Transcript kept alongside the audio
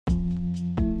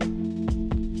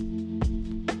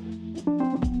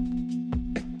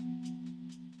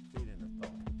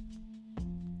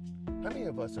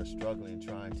of us are struggling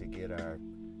trying to get our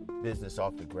business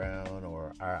off the ground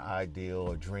or our ideal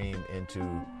or dream into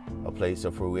a place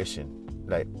of fruition,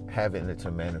 like having it to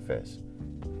manifest.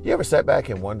 You ever sat back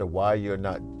and wonder why you're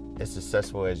not as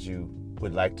successful as you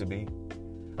would like to be?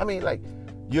 I mean, like,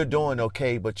 you're doing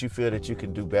okay, but you feel that you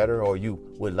can do better or you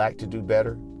would like to do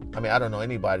better. I mean, I don't know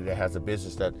anybody that has a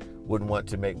business that wouldn't want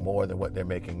to make more than what they're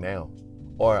making now.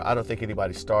 Or I don't think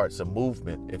anybody starts a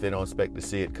movement if they don't expect to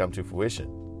see it come to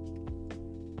fruition.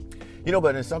 You know,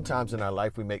 but then sometimes in our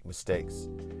life we make mistakes.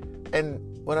 And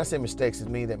when I say mistakes, it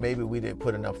means that maybe we didn't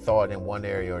put enough thought in one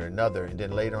area or another, and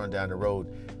then later on down the road,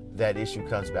 that issue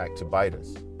comes back to bite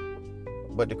us.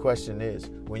 But the question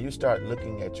is, when you start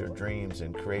looking at your dreams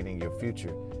and creating your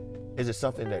future, is it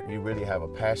something that you really have a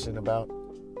passion about?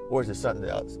 Or is it something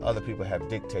that other people have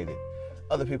dictated,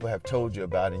 other people have told you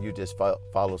about, and you just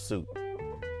follow suit?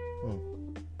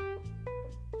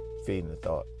 Feeding the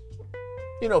thought.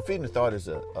 You know, Feeding the Thought is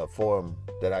a forum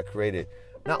that I created,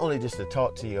 not only just to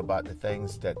talk to you about the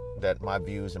things that my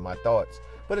views and my thoughts,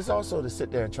 but it's also to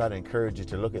sit there and try to encourage you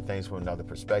to look at things from another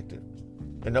perspective.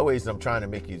 In no ways I'm trying to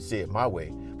make you see it my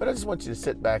way, but I just want you to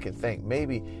sit back and think,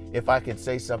 maybe if I can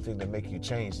say something to make you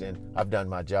change, then I've done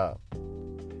my job.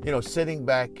 You know, sitting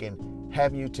back and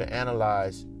having you to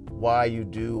analyze why you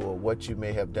do or what you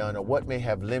may have done or what may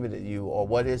have limited you or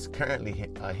what is currently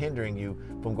hindering you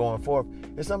from going forth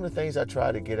is some of the things I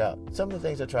try to get out, some of the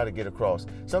things I try to get across,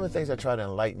 some of the things I try to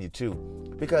enlighten you to,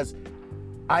 because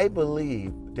I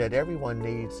believe that everyone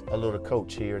needs a little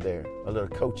coach here or there, a little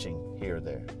coaching here or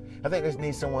there. I think they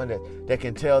need someone that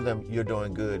can tell them you're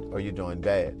doing good or you're doing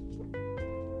bad.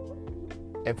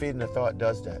 And Feeding the Thought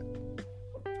does that.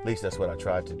 At least that's what I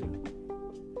tried to do.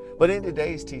 But in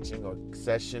today's teaching or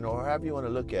session, or however you want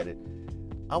to look at it,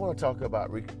 I want to talk about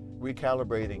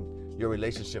recalibrating your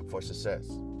relationship for success.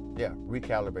 Yeah,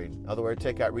 recalibrating. In other words,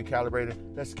 take out recalibrating.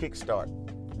 Let's kickstart,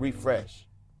 refresh,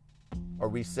 or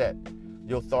reset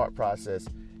your thought process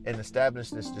and establish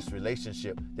this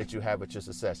relationship that you have with your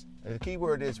success. And the key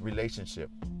word is relationship.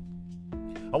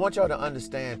 I want y'all to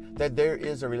understand that there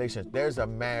is a relationship. There's a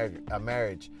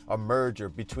marriage, a merger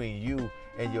between you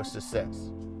and your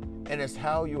success. And it's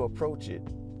how you approach it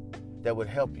that would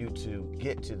help you to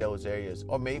get to those areas,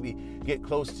 or maybe get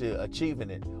close to achieving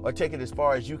it, or take it as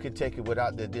far as you can take it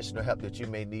without the additional help that you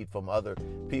may need from other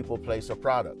people, place, or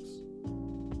products.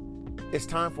 It's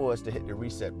time for us to hit the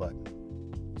reset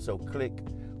button. So click,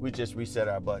 we just reset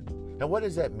our button. Now, what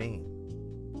does that mean?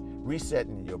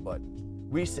 Resetting your button,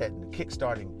 resetting,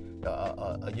 kickstarting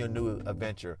your new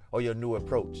adventure or your new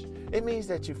approach. It means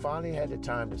that you finally had the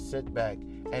time to sit back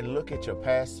and look at your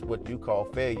past, what you call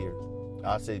failure,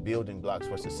 I'll say building blocks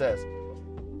for success,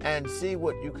 and see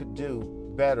what you could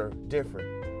do better,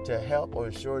 different, to help or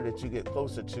ensure that you get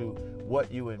closer to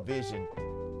what you envision,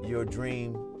 your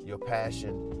dream, your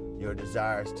passion, your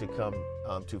desires to come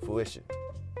to fruition.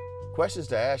 Questions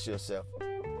to ask yourself: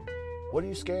 what are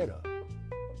you scared of?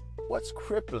 What's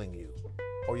crippling you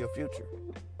or your future?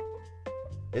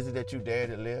 Is it that you dare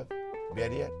to live,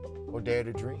 better yet, or dare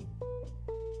to dream?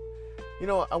 You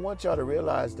know, I want y'all to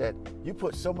realize that you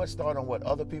put so much thought on what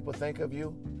other people think of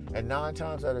you, and 9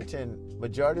 times out of 10,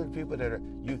 majority of the people that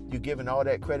you're giving all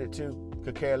that credit to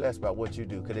could care less about what you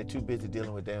do because they're too busy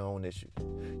dealing with their own issues.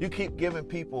 You keep giving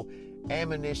people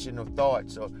ammunition of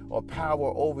thoughts or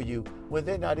power over you when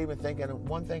they're not even thinking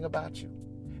one thing about you.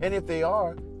 And if they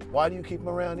are, why do you keep them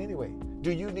around anyway?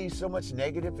 Do you need so much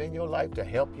negative in your life to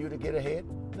help you to get ahead?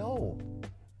 No,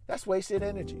 that's wasted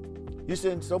energy. You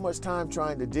spend so much time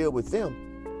trying to deal with them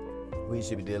when you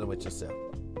should be dealing with yourself.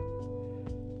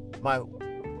 My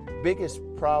biggest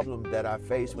problem that I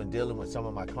face when dealing with some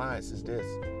of my clients is this: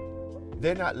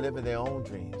 they're not living their own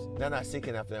dreams. They're not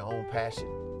seeking after their own passion.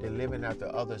 They're living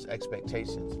after others'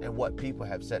 expectations and what people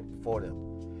have set before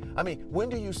them. I mean, when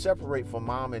do you separate from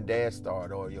mom and dad's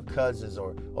thought, or your cousins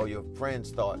or your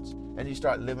friends' thoughts, and you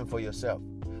start living for yourself?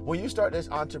 When you start this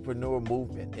entrepreneur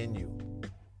movement in you,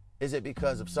 is it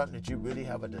because of something that you really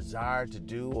have a desire to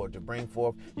do or to bring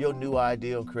forth your new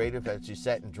ideal creative that you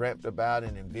sat and dreamt about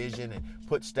and envisioned and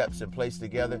put steps in place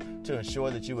together to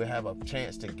ensure that you would have a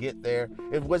chance to get there?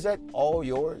 Was that all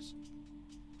yours,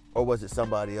 or was it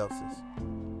somebody else's?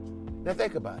 Now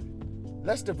think about it.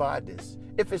 Let's divide this.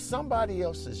 If it's somebody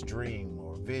else's dream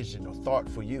or vision or thought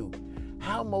for you,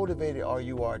 how motivated are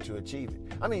you to achieve it?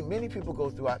 I mean, many people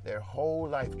go throughout their whole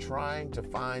life trying to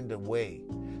find a way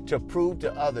to prove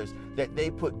to others that they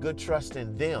put good trust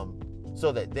in them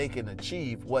so that they can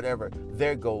achieve whatever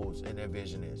their goals and their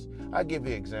vision is. I'll give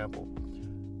you an example.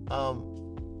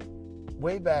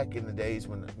 way back in the days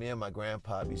when me and my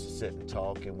grandpa used to sit and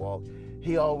talk and walk,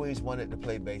 he always wanted to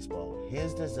play baseball.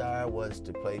 His desire was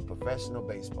to play professional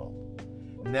baseball.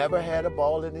 Never had a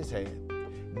ball in his hand,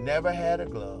 never had a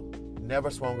glove,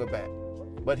 never swung a bat.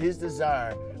 But his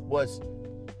desire was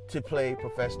to play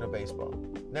professional baseball.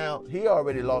 Now, he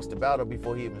already lost the battle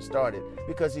before he even started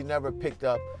because he never picked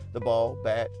up the ball,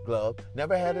 bat, glove,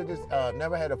 never had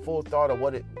a full thought of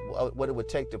what it would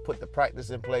take to put the practice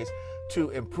in place to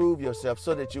improve yourself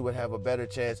so that you would have a better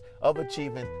chance of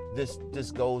achieving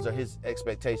this goals or his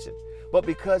expectation. But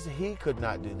because he could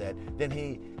not do that, then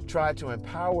he tried to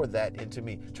empower that into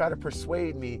me, try to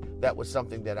persuade me that was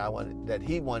something that I wanted, that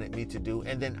he wanted me to do,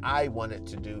 and then I wanted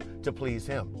to do to please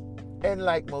him. And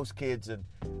like most kids, and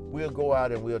we'll go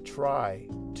out and we'll try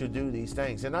to do these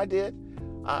things. And I did.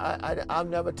 I'll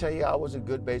never tell you I was a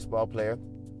good baseball player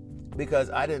because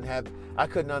I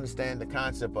couldn't understand the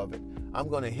concept of it. I'm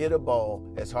going to hit a ball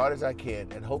as hard as I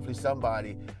can, and hopefully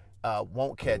somebody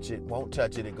won't catch it, won't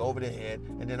touch it, and go over the head,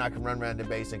 and then I can run around the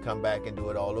base and come back and do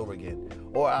it all over again.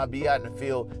 Or I'll be out in the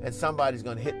field and somebody's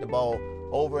going to hit the ball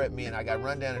over at me, and I got to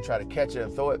run down and try to catch it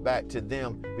and throw it back to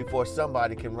them before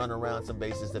somebody can run around some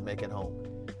bases and make it home.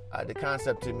 The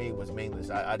concept to me was meaningless.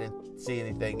 I didn't see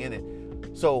anything in it.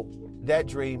 So that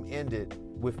dream ended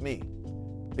with me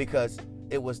because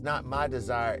it was not my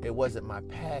desire. It wasn't my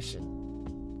passion.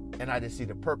 And I didn't see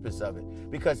the purpose of it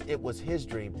because it was his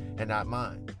dream and not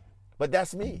mine. But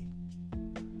that's me.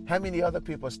 How many other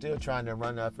people are still trying to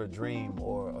run after a dream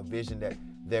or a vision that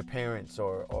their parents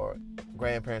or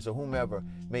grandparents or whomever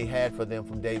may had for them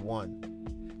from day one?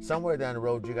 Somewhere down the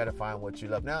road, you got to find what you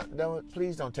love. Now,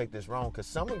 please don't take this wrong, because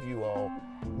some of you all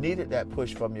needed that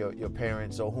push from your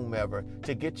parents or whomever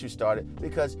to get you started,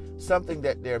 because something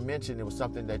that they're mentioning, it was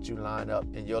something that you lined up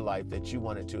in your life that you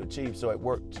wanted to achieve. So it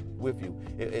worked with you.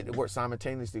 It worked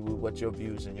simultaneously with what your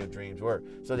views and your dreams were.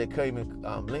 So they came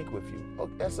and link with you. Oh,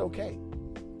 that's okay.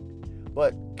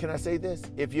 But can I say this?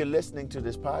 If you're listening to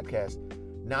this podcast,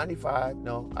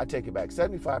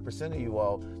 75% of you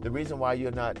all, the reason why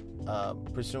you're not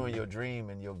pursuing your dream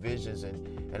and your visions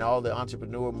and all the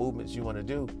entrepreneur movements you want to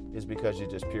do is because you're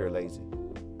just pure lazy.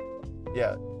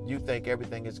 Yeah, you think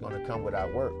everything is going to come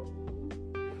without work.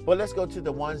 But let's go to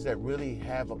the ones that really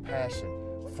have a passion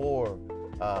for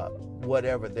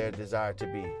whatever their desire to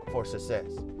be, for success.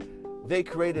 They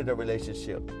created a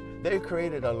relationship. They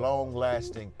created a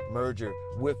long-lasting merger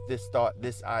with this thought,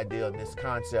 this idea, and this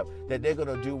concept that they're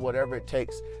going to do whatever it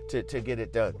takes to get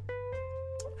it done.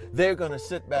 They're going to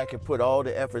sit back and put all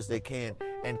the efforts they can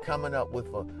and coming up with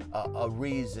a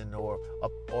reason or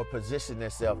position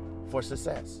themselves for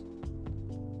success.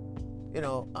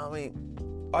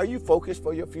 Are you focused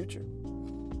for your future?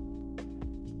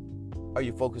 Are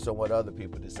you focused on what other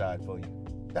people decide for you?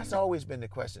 That's always been the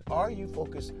question. Are you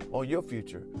focused on your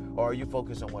future, or are you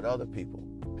focused on what other people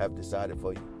have decided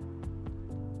for you?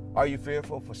 Are you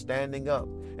fearful for standing up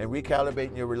and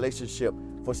recalibrating your relationship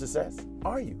for success?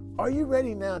 Are you? Are you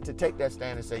ready now to take that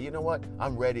stand and say, you know what?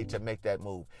 I'm ready to make that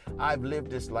move. I've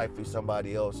lived this life through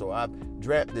somebody else, or I've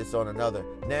dreamt this on another.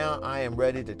 Now I am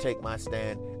ready to take my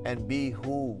stand and be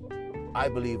who I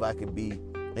believe I can be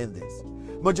in this.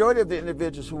 Majority of the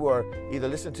individuals who are either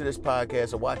listening to this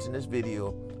podcast or watching this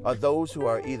video are those who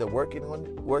are either working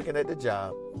at the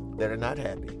job that are not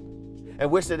happy and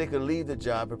wish that they could leave the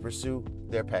job and pursue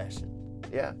their passion.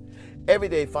 Yeah. Every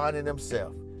day finding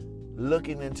themselves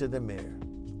looking into the mirror,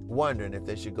 wondering if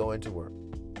they should go into work.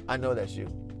 I know that's you.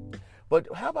 But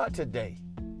how about today?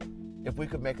 If we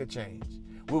could make a change,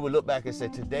 we would look back and say,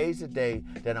 today's the day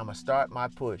that I'm going to start my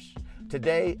push.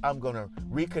 Today, I'm going to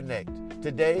reconnect.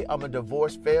 Today, I'm a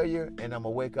divorce failure, and I'm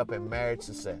going to wake up in marriage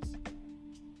success.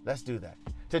 Let's do that.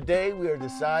 Today, we are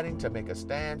deciding to make a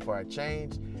stand for our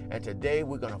change, and today,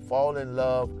 we're going to fall in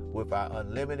love with our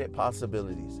unlimited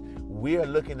possibilities. We are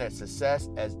looking at success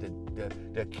as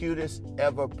the cutest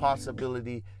ever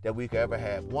possibility that we could ever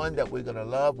have. One that we're going to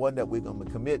love, one that we're going to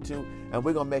commit to, and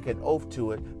we're going to make an oath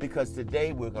to it, because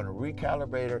today we're going to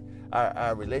recalibrate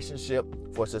our relationship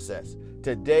for success.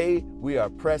 Today we are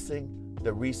pressing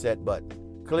the reset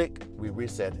button. Click, we're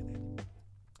resetting it.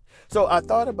 So I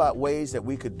thought about ways that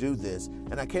we could do this,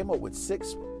 and I came up with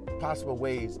 6 possible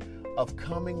ways of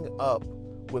coming up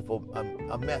with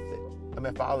a method, a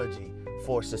methodology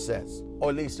for success, or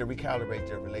at least to recalibrate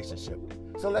your relationship.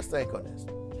 So let's think on this.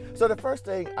 So the first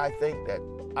thing I think that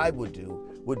I would do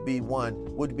would be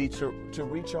to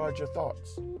recharge your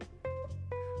thoughts.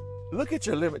 Look at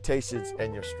your limitations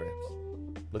and your strengths.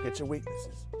 Look at your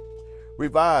weaknesses.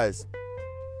 Revise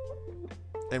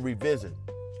and revisit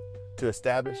to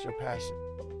establish your passion.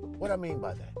 What I mean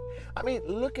by that? I mean,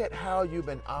 look at how you've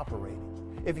been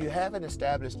operating. If you haven't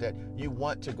established that you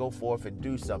want to go forth and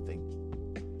do something,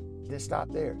 then stop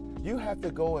there. You have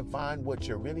to go and find what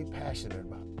you're really passionate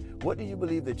about. What do you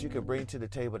believe that you can bring to the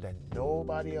table that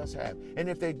nobody else has? And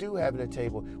if they do have it at the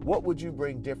table, what would you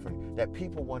bring different that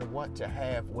people want to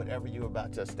have whatever you're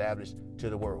about to establish to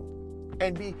the world?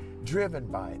 And be driven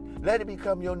by it. Let it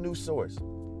become your new source.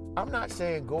 I'm not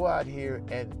saying go out here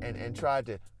and try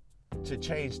to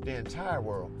change the entire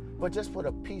world, but just put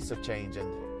a piece of change in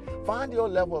there. Find your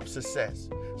level of success.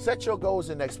 Set your goals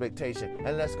and expectation,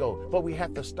 and let's go. But we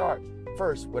have to start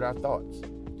first with our thoughts.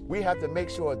 We have to make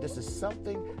sure this is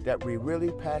something that we're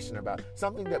really passionate about,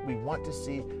 something that we want to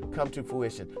see come to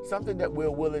fruition, something that we're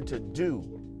willing to do,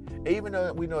 even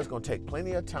though we know it's going to take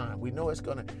plenty of time. We know it's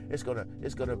going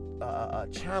to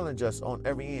challenge us on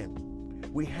every end.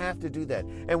 We have to do that.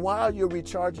 And while you're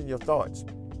recharging your thoughts,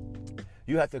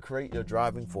 you have to create your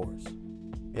driving force.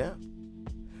 Yeah.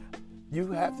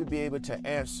 You have to be able to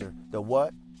answer the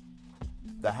what,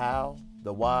 the how,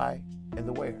 the why, and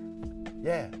the where.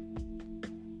 Yeah.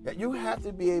 You have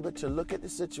to be able to look at the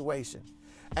situation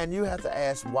and you have to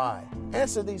ask why.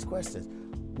 Answer these questions.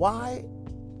 Why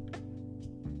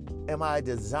am I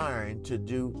desiring to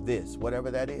do this,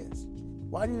 whatever that is?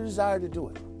 Why do you desire to do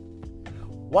it?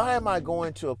 Why am I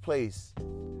going to place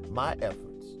my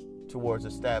efforts towards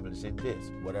establishing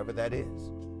this, whatever that is?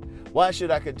 Why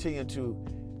should I continue to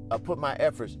put my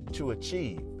efforts to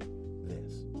achieve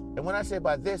this? And when I say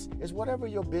by this, is whatever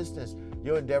your business,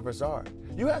 your endeavors are.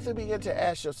 You have to begin to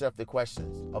ask yourself the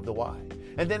questions of the why.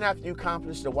 And then after you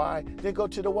accomplish the why, then go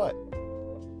to the what.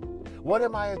 What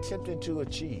am I attempting to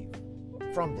achieve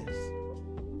from this?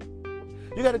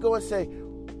 You got to go and say,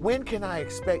 when can I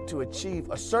expect to achieve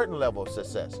a certain level of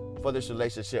success for this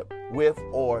relationship with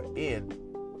or in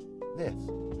this?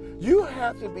 You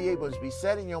have to be able to be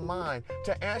setting your mind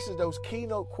to answer those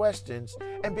keynote questions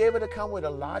and be able to come with a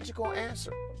logical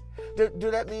answer.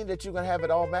 Do that mean that you're going to have it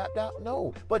all mapped out?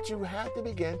 No, but you have to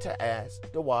begin to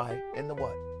ask the why and the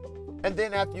what. And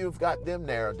then after you've got them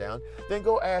narrowed down, then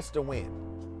go ask the when.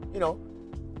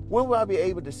 When will I be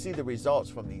able to see the results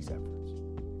from these efforts?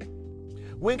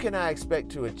 When can I expect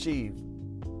to achieve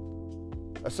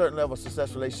a certain level of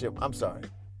success relationship?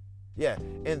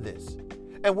 In this.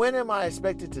 And when am I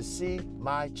expected to see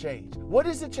my change? What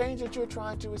is the change that you're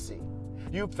trying to see?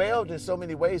 You failed in so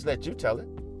many ways, let you tell it.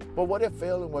 But what if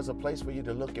failing was a place for you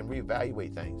to look and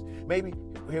reevaluate things? Maybe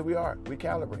here we are,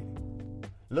 recalibrating,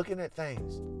 looking at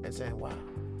things and saying, wow.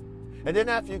 And then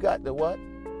after you got the what,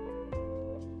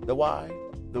 the why,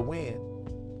 the when,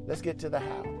 let's get to the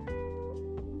how.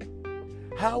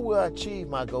 How will I achieve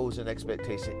my goals and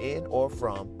expectations in or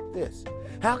from this?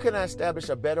 How can I establish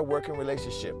a better working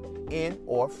relationship in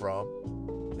or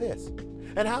from this?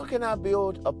 And how can I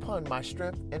build upon my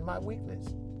strength and my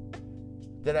weakness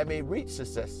that I may reach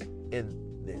success in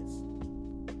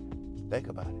this? Think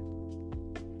about it.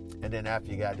 And then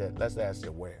after you got that, let's ask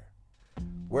the where.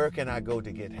 Where can I go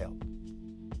to get help?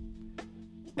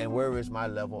 And where is my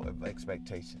level of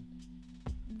expectation?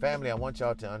 Family, I want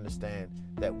y'all to understand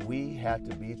that we have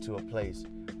to be to a place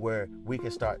where we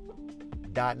can start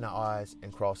dotting the I's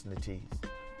and crossing the T's.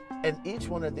 And each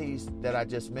one of these that I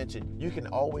just mentioned, you can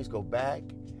always go back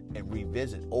and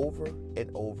revisit over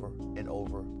and over and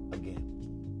over again.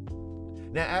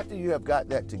 Now, after you have got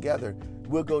that together,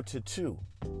 we'll go to 2.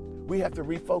 We have to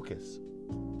refocus.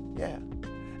 Yeah.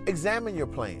 Examine your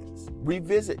plans.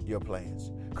 Revisit your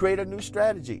plans. Create a new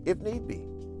strategy if need be.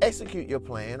 Execute your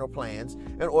plan or plans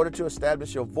in order to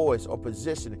establish your voice or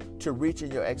position to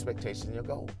reaching your expectation and your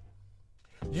goal.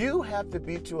 You have to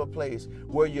be to a place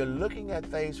where you're looking at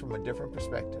things from a different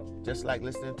perspective, just like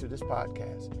listening to this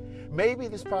podcast. Maybe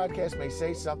this podcast may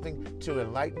say something to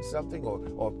enlighten something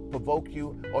or provoke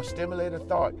you or stimulate a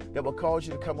thought that will cause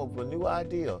you to come up with a new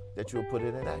idea that you'll put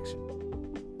it in action.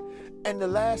 And the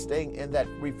last thing in that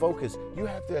refocus, you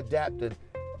have to adapt an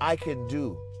I can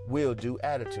do, will do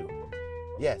attitude.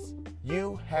 Yes,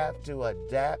 you have to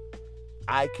adapt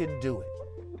I can do it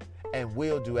and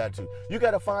will do attitude. You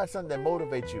got to find something that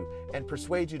motivates you and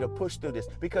persuade you to push through this,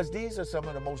 because these are some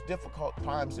of the most difficult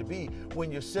times to be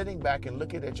when you're sitting back and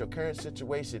looking at your current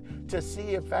situation to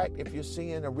see, in fact, if you're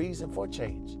seeing a reason for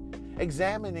change.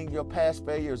 Examining your past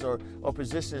failures or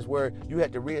positions where you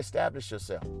had to reestablish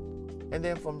yourself. And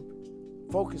then from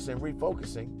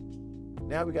refocusing,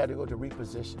 now we got to go to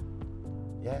reposition.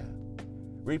 Yeah.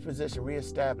 Reposition,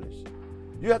 reestablish.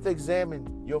 You have to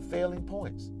examine your failing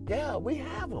points. Yeah, we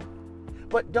have them.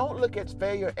 But don't look at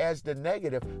failure as the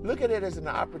negative. Look at it as an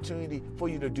opportunity for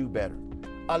you to do better.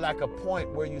 Or like a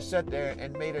point where you sat there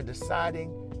and made a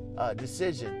deciding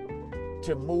decision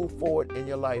to move forward in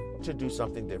your life to do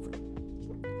something different.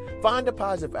 Find a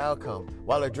positive outcome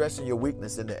while addressing your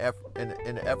weakness in the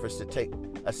efforts to take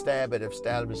a stab at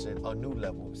establishing a new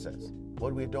level of success.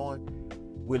 What are we doing?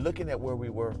 We're looking at where we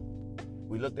were.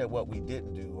 We looked at what we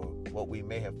didn't do or what we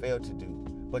may have failed to do.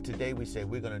 But today we say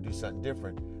we're going to do something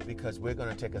different because we're going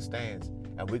to take a stance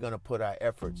and we're going to put our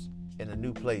efforts in a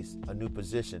new place, a new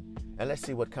position, and let's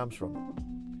see what comes from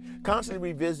it.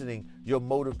 Constantly revisiting your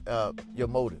motives,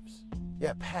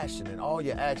 passion, and all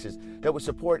your actions that will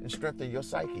support and strengthen your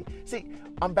psyche. See,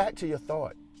 I'm back to your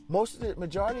thought.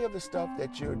 Majority of the stuff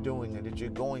that you're doing and that you're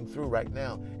going through right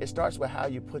now, it starts with how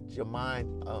you put your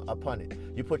mind upon it.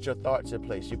 You put your thoughts in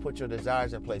place. You put your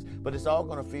desires in place. But it's all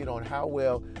going to feed on how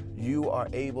well you are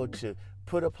able to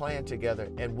put a plan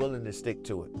together and willing to stick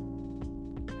to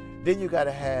it. Then you got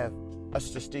to have a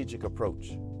strategic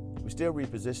approach. We still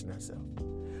reposition ourselves.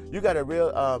 You got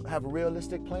to have a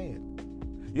realistic plan.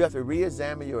 You have to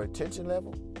re-examine your attention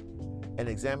level and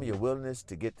examine your willingness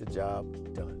to get the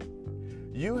job done.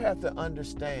 You have to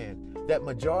understand that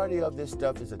majority of this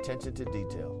stuff is attention to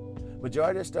detail.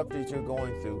 Majority of the stuff that you're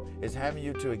going through is having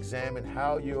you to examine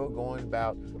how you're going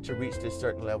about to reach this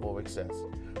certain level of success.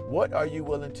 What are you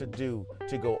willing to do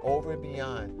to go over and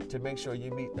beyond to make sure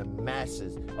you meet the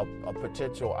masses of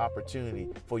potential opportunity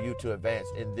for you to advance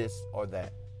in this or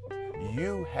that?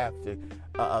 You have to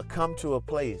come to a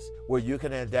place where you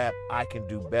can adapt. I can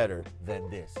do better than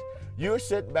this. You're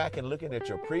sitting back and looking at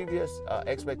your previous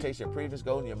expectation, previous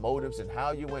goals, your motives, and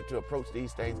how you went to approach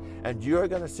these things. And you're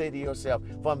going to say to yourself,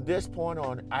 from this point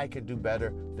on, I can do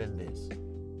better than this.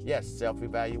 Yes,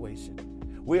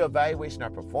 self-evaluation. We're evaluating our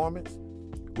performance.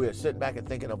 We're sitting back and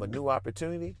thinking of a new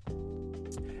opportunity.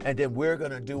 And then we're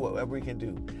going to do whatever we can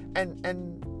do.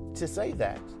 And to say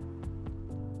that,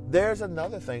 there's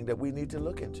another thing that we need to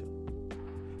look into.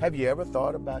 Have you ever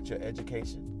thought about your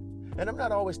education? And I'm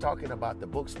not always talking about the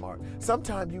book smart.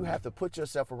 Sometimes you have to put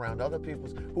yourself around other people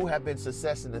who have been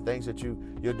success in the things that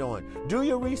you're doing. Do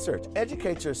your research.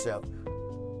 Educate yourself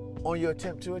on your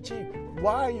attempt to achieve.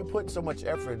 Why are you putting so much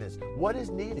effort in this? What is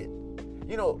needed?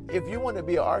 You know, if you want to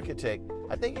be an architect,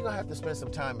 I think you're going to have to spend some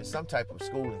time in some type of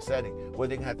schooling setting where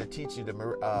they're going to have to teach you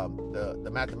the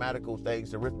mathematical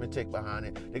things, the arithmetic behind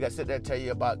it. They got to sit there and tell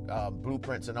you about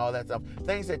blueprints and all that stuff,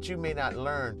 things that you may not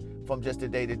learn from just the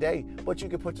day-to-day, but you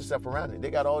can put yourself around it. They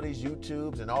got all these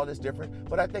YouTubes and all this different,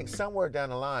 but I think somewhere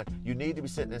down the line, you need to be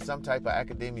sitting in some type of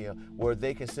academia where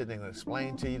they can sit and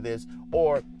explain to you this,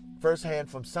 or firsthand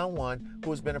from someone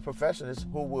who's been a professional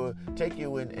who will take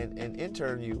you and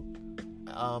intern you,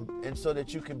 and so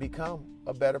that you can become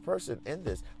a better person in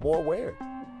this, more aware.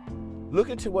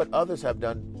 Look into what others have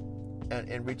done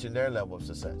in reaching their level of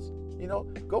success. You know,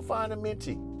 go find a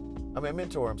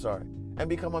mentor, and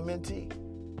become a mentee.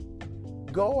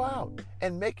 Go out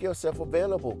and make yourself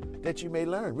available that you may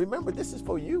learn. Remember, this is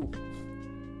for you.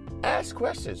 Ask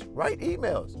questions, write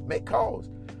emails, make calls.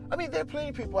 I mean, there are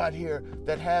plenty of people out here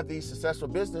that have these successful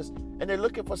business and they're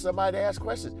looking for somebody to ask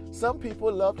questions. Some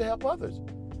people love to help others.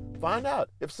 Find out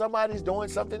if somebody's doing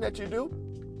something that you do,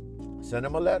 send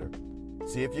them a letter.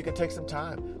 See if you can take some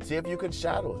time. See if you can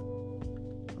shadow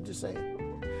it. I'm just saying.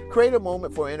 Create a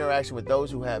moment for interaction with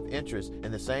those who have interest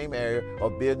in the same area or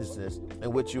businesses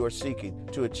in which you are seeking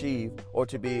to achieve or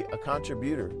to be a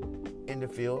contributor in the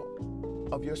field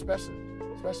of your specialties.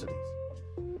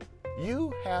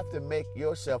 You have to make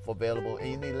yourself available, and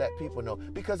you need to let people know,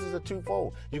 because it's a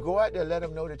twofold. You go out there, let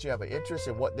them know that you have an interest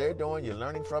in what they're doing, you're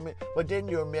learning from it, but then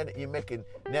you're making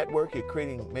network, you're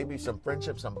creating maybe some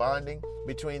friendship, some bonding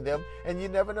between them, and you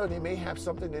never know, they may have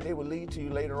something that they will lead to you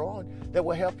later on that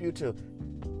will help you to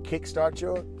kickstart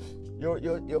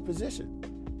your position.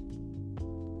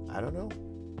 I don't know.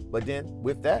 But then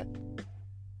with that,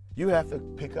 you have to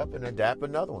pick up and adapt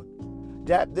another one.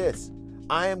 Adapt this.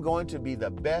 I am going to be the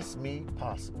best me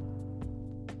possible.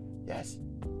 Yes.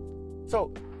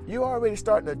 So you're already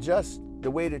starting to adjust the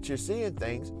way that you're seeing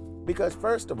things, because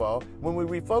first of all, when we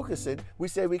refocus it, we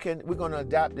say we're going to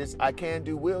adapt this I can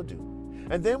do, will do.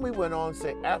 And then we went on to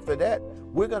say after that,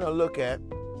 we're going to look at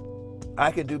I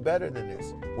can do better than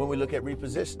this when we look at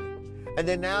repositioning. And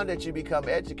then now that you become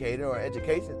educated or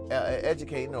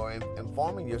educating or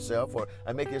informing yourself or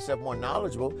make yourself more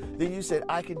knowledgeable, then you said,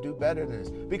 I can do better than this,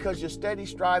 because you're steady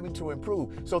striving to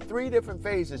improve. So 3 different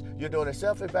phases. You're doing a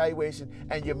self-evaluation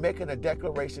and you're making a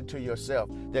declaration to yourself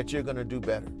that you're going to do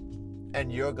better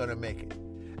and you're going to make it.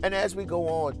 And as we go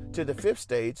on to the 5th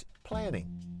stage, planning.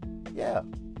 Yeah.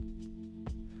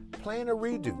 Plan a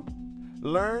redo.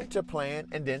 Learn to plan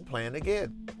and then plan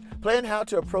again. Plan how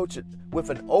to approach it with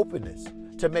an openness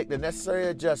to make the necessary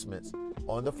adjustments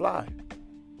on the fly.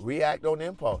 react on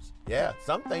impulse. Yeah,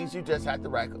 some things you just have to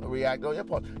react on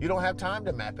impulse. You don't have time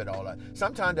to map it all out.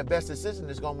 Sometimes the best decision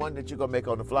is one that you're going to make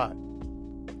on the fly.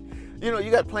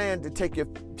 You got planned to take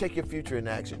your future in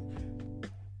action.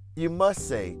 You must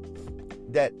say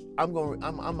that I'm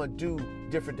gonna do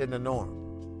different than the norm.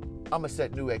 I'm gonna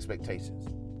set new expectations.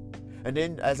 And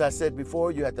then, as I said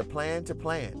before, you have to plan,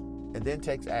 and then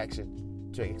take action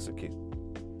to execute.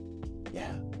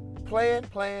 Yeah. Plan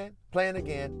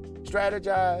again,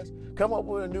 strategize, come up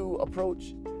with a new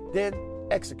approach, then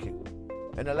execute.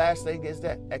 And the last thing is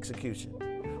that execution.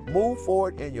 Move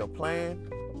forward in your plan,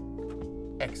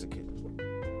 execute.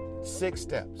 6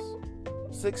 steps.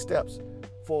 6 steps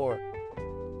for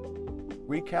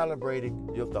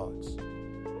recalibrating your thoughts.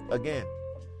 Again,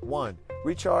 1,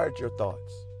 recharge your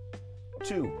thoughts.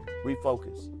 2,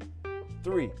 refocus.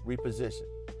 3, reposition.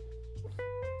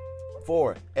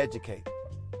 4, educate.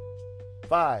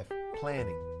 5,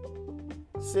 planning.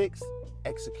 6,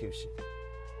 execution.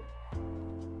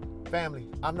 Family,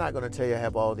 I'm not going to tell you I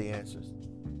have all the answers.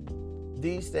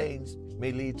 These things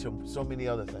may lead to so many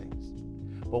other things.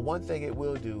 But one thing it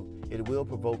will do, it will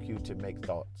provoke you to make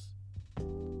thoughts.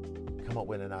 Come up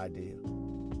with an idea.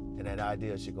 And that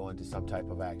idea should go into some type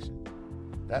of action.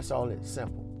 That's all. It's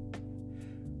simple.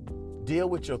 Deal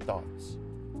with your thoughts.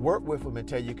 Work with them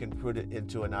until you can put it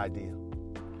into an idea.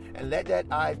 And let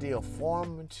that idea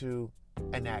form into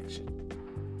an action.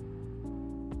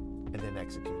 And then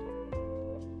execute it.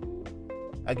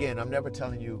 Again, I'm never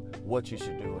telling you what you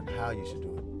should do and how you should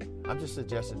do it. I'm just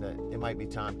suggesting that it might be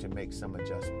time to make some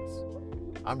adjustments.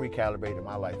 I'm recalibrating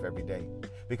my life every day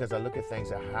because I look at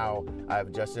things and how I've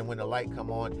adjusted. And when the light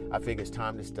come on, I figure it's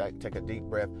time to take a deep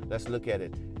breath. Let's look at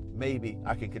it. Maybe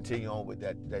I can continue on with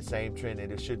that same trend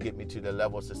and it should get me to the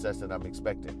level of success that I'm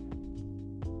expecting.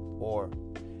 Or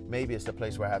maybe it's the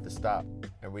place where I have to stop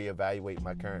and reevaluate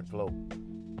my current flow.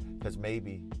 Because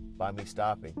maybe by me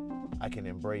stopping, I can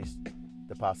embrace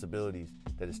the possibilities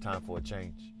that it's time for a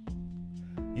change.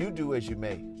 You do as you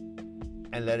may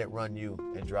and let it run you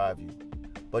and drive you.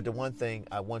 But the one thing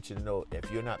I want you to know, if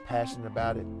you're not passionate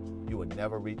about it, you will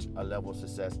never reach a level of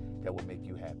success that will make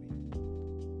you happy.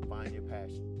 Find your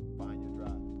passion.